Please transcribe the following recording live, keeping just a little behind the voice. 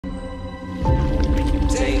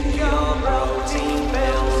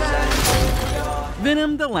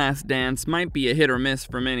Venom: The Last Dance might be a hit or miss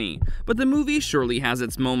for many, but the movie surely has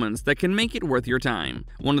its moments that can make it worth your time.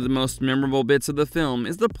 One of the most memorable bits of the film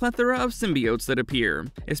is the plethora of symbiotes that appear,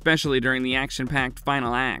 especially during the action-packed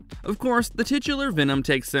final act. Of course, the titular Venom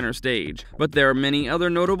takes center stage, but there are many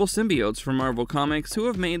other notable symbiotes from Marvel Comics who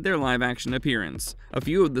have made their live-action appearance. A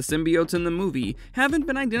few of the symbiotes in the movie haven't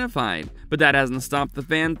been identified, but that hasn't stopped the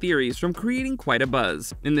fan theories from creating quite a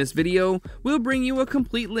buzz. In this video, we'll bring you a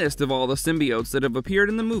complete list of all the symbiotes that have appeared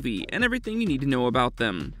in the movie and everything you need to know about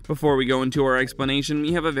them. Before we go into our explanation,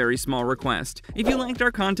 we have a very small request. If you liked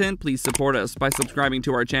our content, please support us by subscribing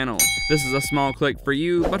to our channel. This is a small click for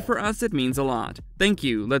you, but for us it means a lot. Thank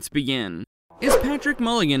you, let's begin. Is Patrick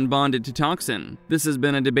Mulligan bonded to Toxin? This has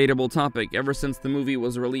been a debatable topic ever since the movie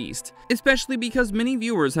was released, especially because many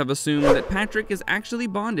viewers have assumed that Patrick is actually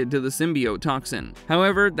bonded to the symbiote Toxin.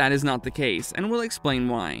 However, that is not the case, and we'll explain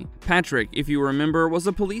why. Patrick, if you remember, was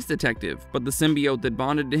a police detective, but the symbiote that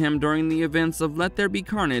bonded to him during the events of Let There Be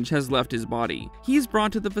Carnage has left his body. He's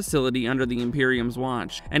brought to the facility under the Imperium's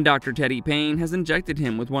watch, and Dr. Teddy Payne has injected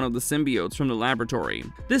him with one of the symbiotes from the laboratory.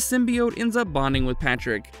 This symbiote ends up bonding with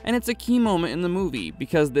Patrick, and it's a key moment in the movie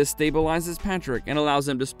because this stabilizes Patrick and allows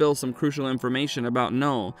him to spill some crucial information about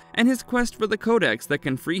Null and his quest for the codex that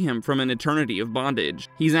can free him from an eternity of bondage.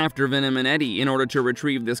 He's after Venom and Eddie in order to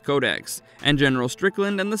retrieve this codex, and General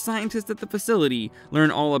Strickland and the scientists at the facility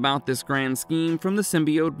learn all about this grand scheme from the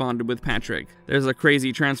symbiote bonded with Patrick. There's a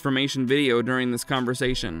crazy transformation video during this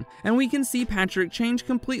conversation, and we can see Patrick change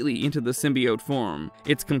completely into the symbiote form.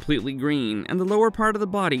 It's completely green, and the lower part of the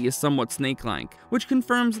body is somewhat snake-like, which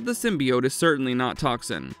confirms that the symbiote is certainly not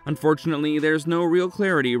Toxin. Unfortunately, there's no real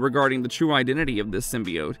clarity regarding the true identity of this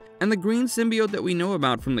symbiote, and the green symbiote that we know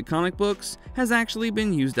about from the comic books has actually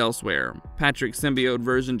been used elsewhere. Patrick's symbiote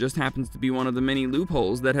version just happens to be one of the many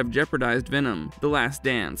loopholes that have jeopardized Venom: The Last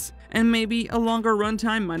Dance, and maybe a longer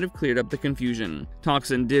runtime might have cleared up the confusion.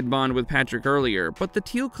 Toxin did bond with Patrick earlier, but the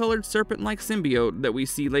teal-colored serpent-like symbiote that we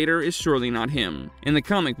see later is surely not him. In the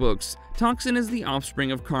comic books, Toxin is the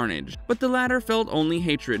offspring of Carnage, but the latter felt only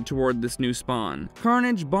hatred toward this new spawn.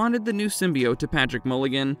 Carnage bonded the new symbiote to Patrick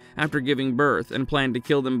Mulligan after giving birth and planned to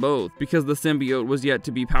kill them both because the symbiote was yet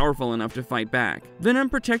to be powerful enough to fight back. Venom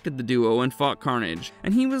protected the duo and fought Carnage,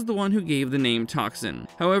 and he was the one who gave the name Toxin.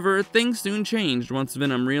 However, things soon changed once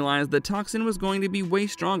Venom realized that Toxin was going to be way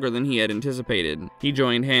stronger than he had anticipated. He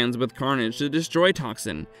joined hands with Carnage to destroy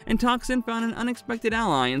Toxin, and Toxin found an unexpected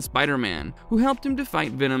ally in Spider-Man, who helped him to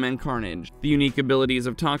fight Venom and Carnage. The unique abilities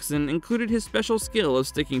of Toxin included his special skill of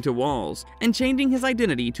sticking to walls, and changing his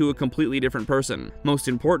identity to a completely different person. Most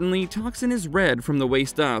importantly, Toxin is red from the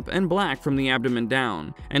waist up and black from the abdomen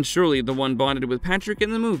down, and surely the one bonded with Patrick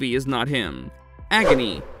in the movie is not him.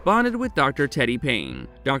 Agony, bonded with Dr. Teddy Payne.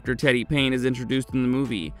 Dr. Teddy Payne is introduced in the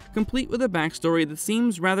movie, complete with a backstory that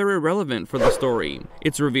seems rather irrelevant for the story.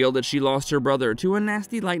 It's revealed that she lost her brother to a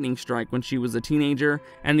nasty lightning strike when she was a teenager,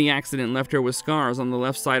 and the accident left her with scars on the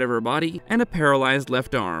left side of her body and a paralyzed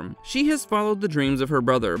left arm. She has followed the dreams of her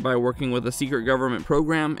brother by working with a secret government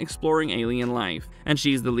program exploring alien life, and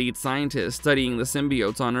she's the lead scientist studying the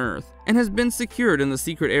symbiotes on Earth, and has been secured in the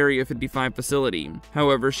secret Area 55 facility.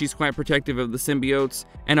 However, she's quite protective of the symbiotes,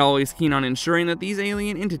 and always keen on ensuring that these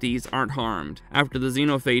alien entities aren't harmed. After the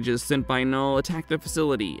xenophages sent by Null attack the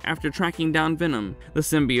facility after tracking down Venom, the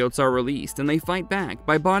symbiotes are released and they fight back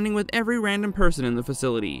by bonding with every random person in the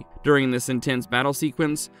facility. During this intense battle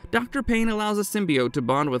sequence, Dr. Payne allows a symbiote to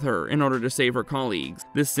bond with her in order to save her colleagues.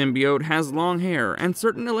 This symbiote has long hair and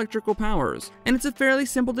certain electrical powers, and it's a fairly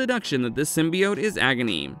simple deduction that this symbiote is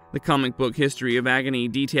Agony. The comic book history of Agony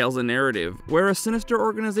details a narrative where a sinister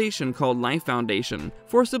organization called Life Foundation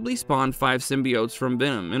forcibly spawned 5 symbiotes from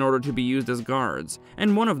Venom in order to be used as guards,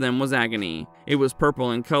 and one of them was Agony. It was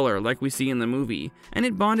purple in color like we see in the movie, and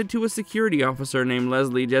it bonded to a security officer named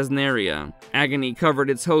Leslie Jesneria. Agony covered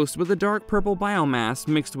its host with a dark purple biomass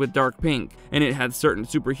mixed with dark pink, and it had certain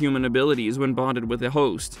superhuman abilities when bonded with a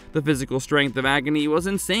host. The physical strength of Agony was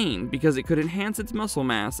insane because it could enhance its muscle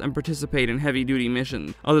mass and participate in heavy-duty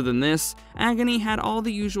missions. Other than this, Agony had all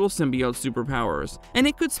the usual symbiote superpowers, and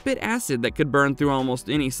it could spit acid that could burn through almost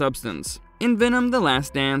any substance. In Venom: The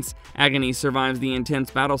Last Dance, Agony survives the intense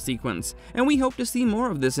battle sequence, and we hope to see more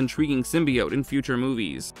of this intriguing symbiote in future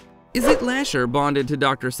movies. Is it Lasher bonded to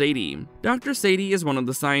Dr. Sadie? Dr. Sadie is one of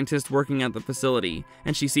the scientists working at the facility,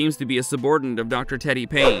 and she seems to be a subordinate of Dr. Teddy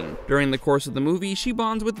Payne. During the course of the movie, she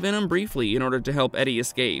bonds with Venom briefly in order to help Eddie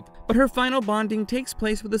escape, but her final bonding takes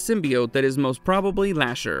place with a symbiote that is most probably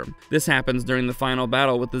Lasher. This happens during the final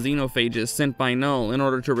battle with the xenophages sent by Null in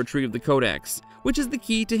order to retrieve the Codex, which is the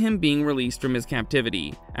key to him being released from his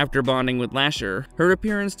captivity. After bonding with Lasher, her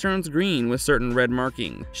appearance turns green with certain red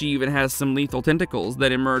markings. She even has some lethal tentacles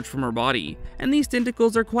that emerge from her body, and these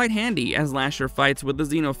tentacles are quite handy as Lasher fights with the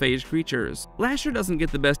xenophage creatures. Lasher doesn't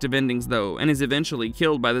get the best of endings though, and is eventually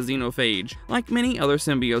killed by the xenophage, like many other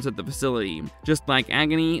symbiotes at the facility. Just like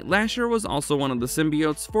Agony, Lasher was also one of the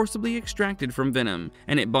symbiotes forcibly extracted from Venom,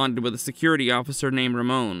 and it bonded with a security officer named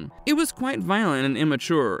Ramon. It was quite violent and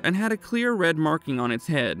immature, and had a clear red marking on its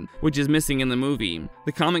head, which is missing in the movie.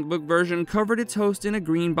 The comic book version covered its host in a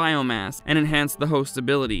green biomass and enhanced the host's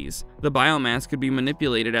abilities. The biomass could be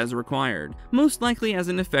manipulated as required, most likely as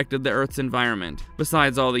an effect of the Earth's environment.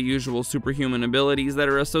 Besides all the usual superhuman abilities that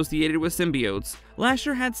are associated with symbiotes,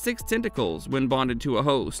 Lasher had 6 tentacles when bonded to a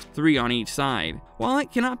host, 3 on each side. While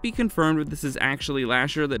it cannot be confirmed if this is actually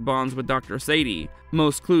Lasher that bonds with Dr. Sadie,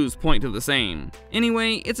 most clues point to the same.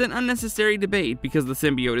 Anyway, it's an unnecessary debate because the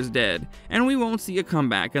symbiote is dead, and we won't see a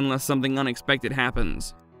comeback unless something unexpected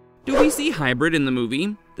happens. Do we see Hybrid in the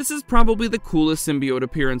movie? This is probably the coolest symbiote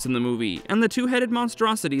appearance in the movie, and the two-headed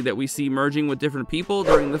monstrosity that we see merging with different people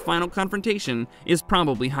during the final confrontation is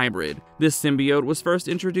probably Hybrid. This symbiote was first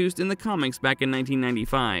introduced in the comics back in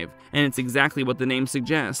 1995, and it's exactly what the name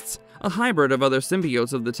suggests. A hybrid of other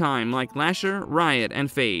symbiotes of the time like Lasher, Riot, and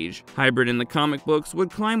Phage. Hybrid in the comic books would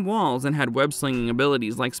climb walls and had web-slinging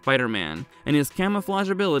abilities like Spider-Man, and his camouflage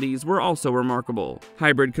abilities were also remarkable.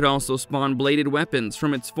 Hybrid could also spawn bladed weapons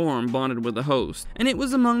from its form bonded with a host, and it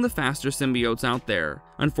was among the faster symbiotes out there.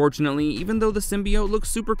 Unfortunately, even though the symbiote looks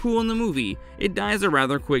super cool in the movie, it dies a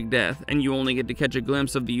rather quick death, and you only get to catch a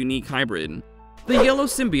glimpse of the unique Hybrid. The yellow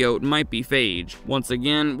symbiote might be Phage. Once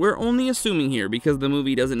again, we're only assuming here because the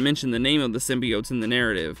movie doesn't mention the name of the symbiotes in the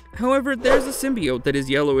narrative. However, there's a symbiote that is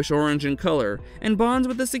yellowish-orange in color and bonds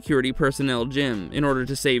with the security personnel Jim in order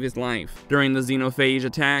to save his life. During the xenophage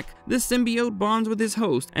attack, this symbiote bonds with his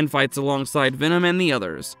host and fights alongside Venom and the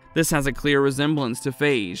others. This has a clear resemblance to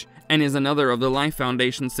Phage, and is another of the Life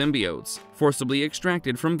Foundation symbiotes, forcibly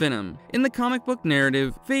extracted from Venom. In the comic book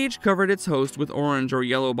narrative, Phage covered its host with orange or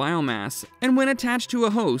yellow biomass, and when attached to a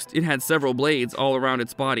host, it had several blades all around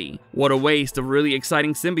its body. What a waste of really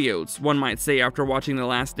exciting symbiotes, one might say after watching The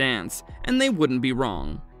Last Dance, and they wouldn't be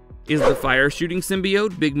wrong. Is the fire-shooting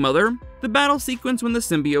symbiote Big Mother? The battle sequence when the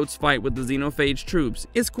symbiotes fight with the xenophage troops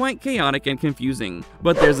is quite chaotic and confusing,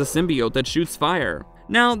 but there's a symbiote that shoots fire.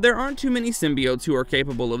 Now, there aren't too many symbiotes who are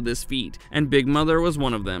capable of this feat, and Big Mother was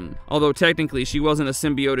one of them. Although technically she wasn't a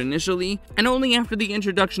symbiote initially, and only after the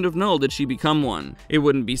introduction of Null did she become one. It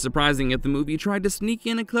wouldn't be surprising if the movie tried to sneak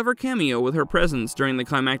in a clever cameo with her presence during the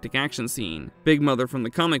climactic action scene. Big Mother from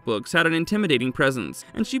the comic books had an intimidating presence,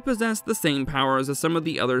 and she possessed the same powers as some of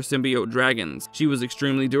the other symbiote dragons. She was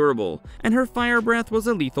extremely durable, and her fire breath was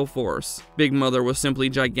a lethal force. Big Mother was simply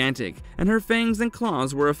gigantic, and her fangs and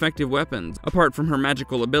claws were effective weapons, apart from her magical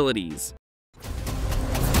abilities.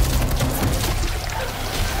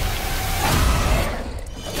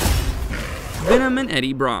 Venom and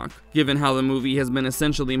Eddie Brock. Given how the movie has been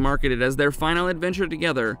essentially marketed as their final adventure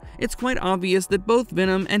together, it's quite obvious that both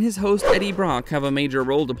Venom and his host Eddie Brock have a major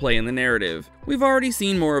role to play in the narrative. We've already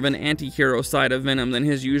seen more of an anti-hero side of Venom than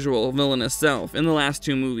his usual villainous self in the last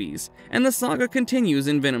 2 movies, and the saga continues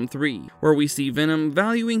in Venom 3, where we see Venom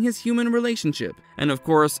valuing his human relationship, and of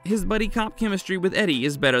course, his buddy cop chemistry with Eddie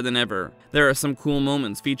is better than ever. There are some cool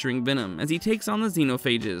moments featuring Venom as he takes on the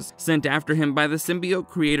xenophages, sent after him by the symbiote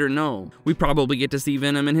creator Null. We probably get to see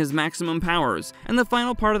Venom in his maximum powers, and the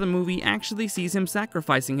final part of the movie actually sees him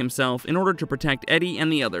sacrificing himself in order to protect Eddie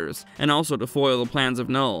and the others, and also to foil the plans of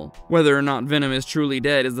Null. Whether or not Venom is truly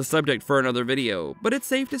dead is the subject for another video, but it's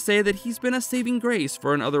safe to say that he's been a saving grace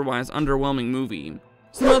for an otherwise underwhelming movie.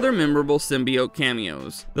 Some other memorable symbiote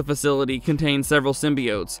cameos. The facility contained several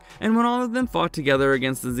symbiotes, and when all of them fought together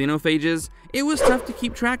against the xenophages, it was tough to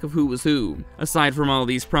keep track of who was who. Aside from all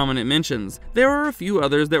these prominent mentions, there are a few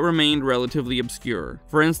others that remained relatively obscure.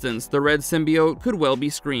 For instance, the red symbiote could well be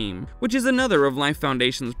Scream, which is another of Life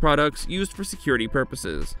Foundation's products used for security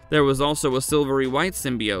purposes. There was also a silvery white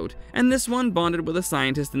symbiote, and this one bonded with a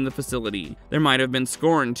scientist in the facility. There might have been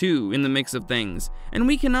Scorn too in the mix of things, and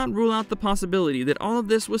we cannot rule out the possibility that all of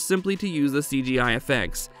this was simply to use the CGI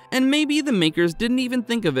effects, and maybe the makers didn't even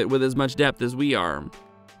think of it with as much depth as we are.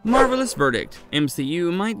 Marvelous verdict.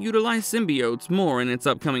 MCU might utilize symbiotes more in its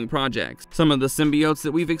upcoming projects. Some of the symbiotes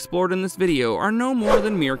that we've explored in this video are no more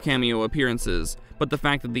than mere cameo appearances, but the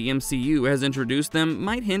fact that the MCU has introduced them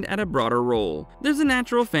might hint at a broader role. There's a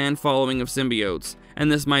natural fan following of symbiotes,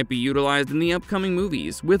 and this might be utilized in the upcoming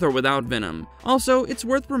movies, with or without Venom. Also, it's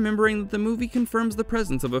worth remembering that the movie confirms the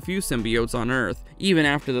presence of a few symbiotes on Earth, even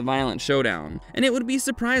after the violent showdown, and it would be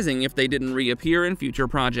surprising if they didn't reappear in future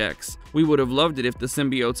projects. We would have loved it if the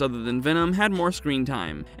symbiotes other than Venom had more screen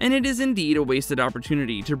time, and it is indeed a wasted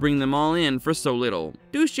opportunity to bring them all in for so little.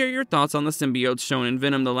 Do share your thoughts on the symbiotes shown in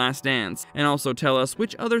Venom: The Last Dance, and also tell us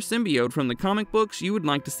which other symbiote from the comic books you would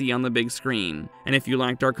like to see on the big screen. And if you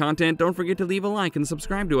liked our content, don't forget to leave a like and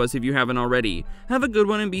subscribe to us if you haven't already. Have a good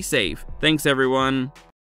one and be safe. Thanks everyone.